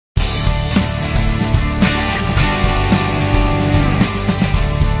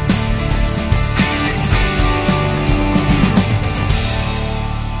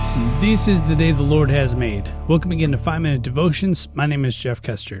This is the day the Lord has made. Welcome again to 5-Minute Devotions. My name is Jeff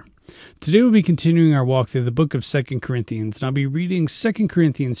Kester. Today we'll be continuing our walk through the book of 2 Corinthians, and I'll be reading 2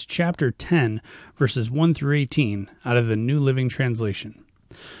 Corinthians chapter 10, verses 1 through 18 out of the New Living Translation.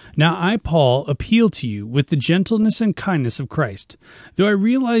 Now I, Paul, appeal to you with the gentleness and kindness of Christ, though I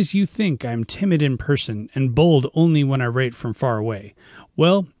realize you think I am timid in person and bold only when I write from far away.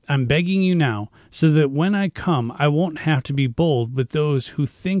 Well, I'm begging you now, so that when I come I won't have to be bold with those who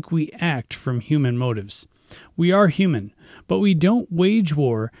think we act from human motives. We are human, but we don't wage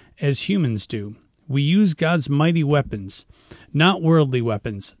war as humans do. We use God's mighty weapons, not worldly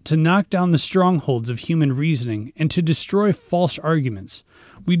weapons, to knock down the strongholds of human reasoning and to destroy false arguments.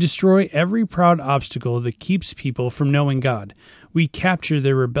 We destroy every proud obstacle that keeps people from knowing God. We capture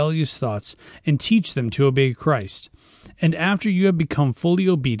their rebellious thoughts and teach them to obey Christ. And after you have become fully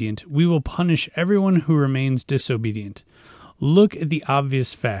obedient, we will punish everyone who remains disobedient. Look at the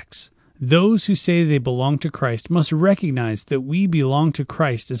obvious facts. Those who say they belong to Christ must recognize that we belong to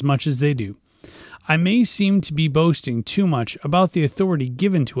Christ as much as they do. I may seem to be boasting too much about the authority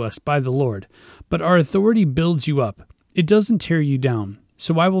given to us by the Lord, but our authority builds you up. It doesn't tear you down,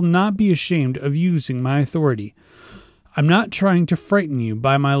 so I will not be ashamed of using my authority. I'm not trying to frighten you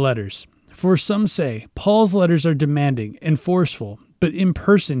by my letters. For some say, Paul's letters are demanding and forceful, but in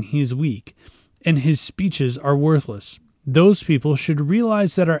person he is weak, and his speeches are worthless. Those people should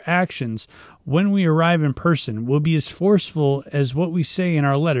realize that our actions, when we arrive in person, will be as forceful as what we say in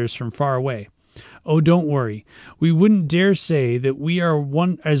our letters from far away. Oh, don't worry. We wouldn't dare say that we are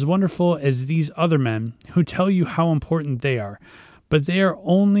as wonderful as these other men who tell you how important they are, but they are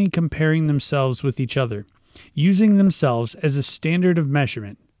only comparing themselves with each other, using themselves as a standard of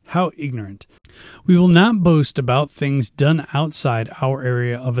measurement. How ignorant. We will not boast about things done outside our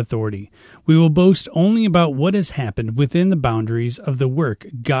area of authority. We will boast only about what has happened within the boundaries of the work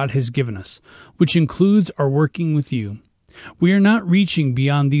God has given us, which includes our working with you. We are not reaching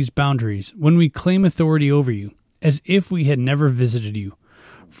beyond these boundaries when we claim authority over you, as if we had never visited you.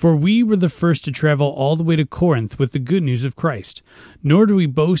 For we were the first to travel all the way to Corinth with the good news of Christ, nor do we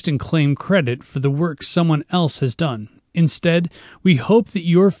boast and claim credit for the work someone else has done. Instead, we hope that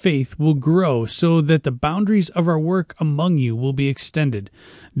your faith will grow so that the boundaries of our work among you will be extended.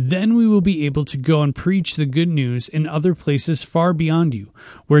 Then we will be able to go and preach the good news in other places far beyond you,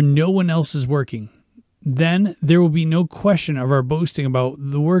 where no one else is working. Then there will be no question of our boasting about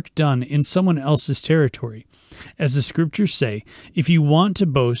the work done in someone else's territory. As the scriptures say, if you want to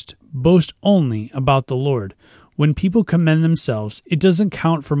boast, boast only about the Lord. When people commend themselves, it doesn't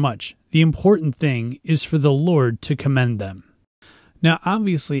count for much. The important thing is for the Lord to commend them. Now,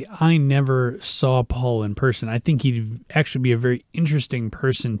 obviously, I never saw Paul in person. I think he'd actually be a very interesting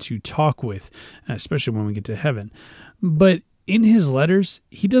person to talk with, especially when we get to heaven. But in his letters,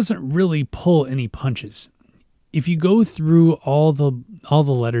 he doesn't really pull any punches. If you go through all the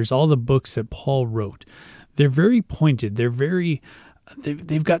letters, all the books that Paul wrote, they're very pointed.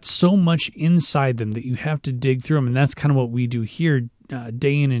 They've got so much inside them that you have to dig through them, and that's kind of what we do here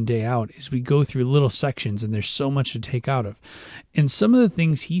day in and day out, is we go through little sections, and there's so much to take out of. And some of the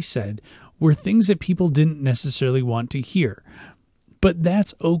things he said were things that people didn't necessarily want to hear, but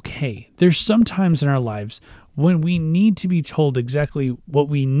that's okay. There's some times in our lives when we need to be told exactly what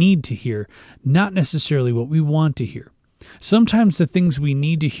we need to hear, not necessarily what we want to hear. Sometimes the things we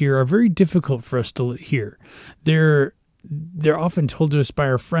need to hear are very difficult for us to hear. They're often told to us by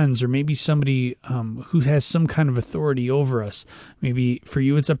our friends, or maybe somebody who has some kind of authority over us. Maybe for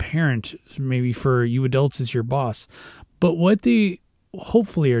you it's a parent, maybe for you adults it's your boss. But what they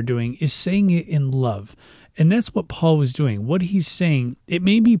hopefully are doing is saying it in love. And that's what Paul was doing. What he's saying, it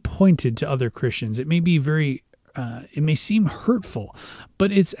may be pointed to other Christians. It may be it may seem hurtful,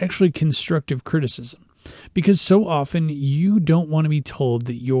 but it's actually constructive criticism. Because so often you don't want to be told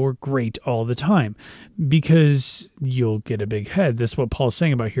that you're great all the time, because you'll get a big head. That's what Paul's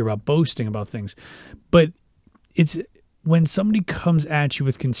saying about here, about boasting about things. But it's when somebody comes at you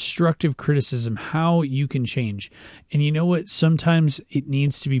with constructive criticism, how you can change. And you know what? Sometimes it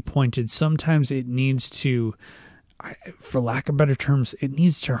needs to be pointed. Sometimes it needs to, for lack of better terms, it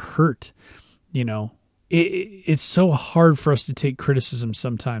needs to hurt. You know, it's so hard for us to take criticism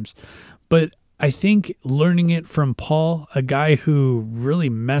sometimes. But I think learning it from Paul, a guy who really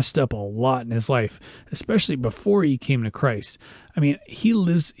messed up a lot in his life, especially before he came to Christ. I mean, he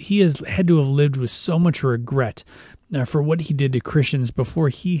has had to have lived with so much regret for what he did to Christians before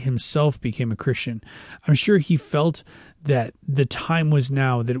he himself became a Christian. I'm sure he felt that the time was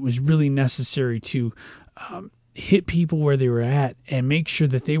now, that it was really necessary to hit people where they were at and make sure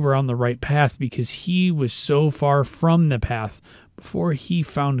that they were on the right path, because he was so far from the path before he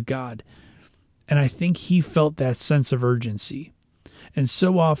found God. And I think he felt that sense of urgency. And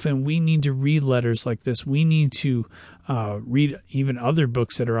so often we need to read letters like this. We need to read even other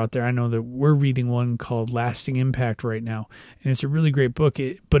books that are out there. I know that we're reading one called Lasting Impact right now, and it's a really great book.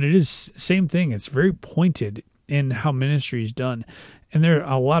 But it is same thing. It's very pointed in how ministry is done. And there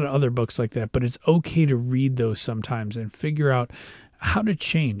are a lot of other books like that, but it's okay to read those sometimes and figure out how to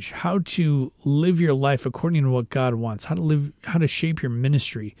change, how to live your life according to what God wants, how to shape your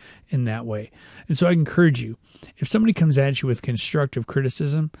ministry in that way. And so I encourage you, if somebody comes at you with constructive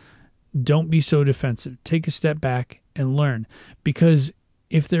criticism, don't be so defensive. Take a step back and learn, because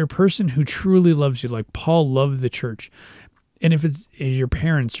if they're a person who truly loves you, like Paul loved the church, and if it's your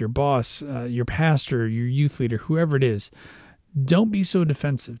parents, your boss, your pastor, your youth leader, whoever it is, don't be so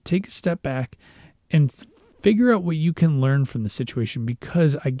defensive. Take a step back and figure out what you can learn from the situation,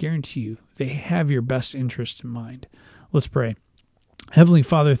 because I guarantee you they have your best interest in mind. Let's pray. Heavenly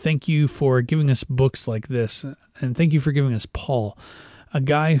Father, thank you for giving us books like this, and thank you for giving us Paul, a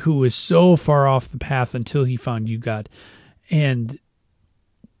guy who was so far off the path until he found you, God. And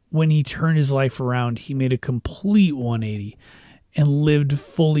when he turned his life around, he made a complete 180 and lived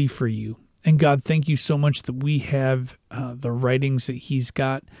fully for you. And God, thank you so much that we have the writings that he's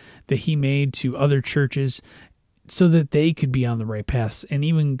got, that he made to other churches so that they could be on the right paths. And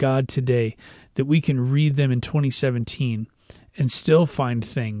even God today, that we can read them in 2017 and still find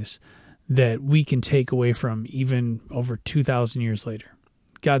things that we can take away from even over 2,000 years later.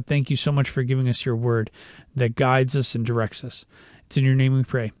 God, thank you so much for giving us your word that guides us and directs us. It's in your name we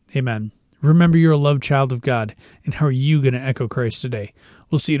pray. Amen. Remember, you're a loved child of God. And how are you going to echo Christ today?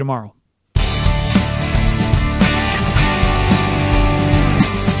 We'll see you tomorrow.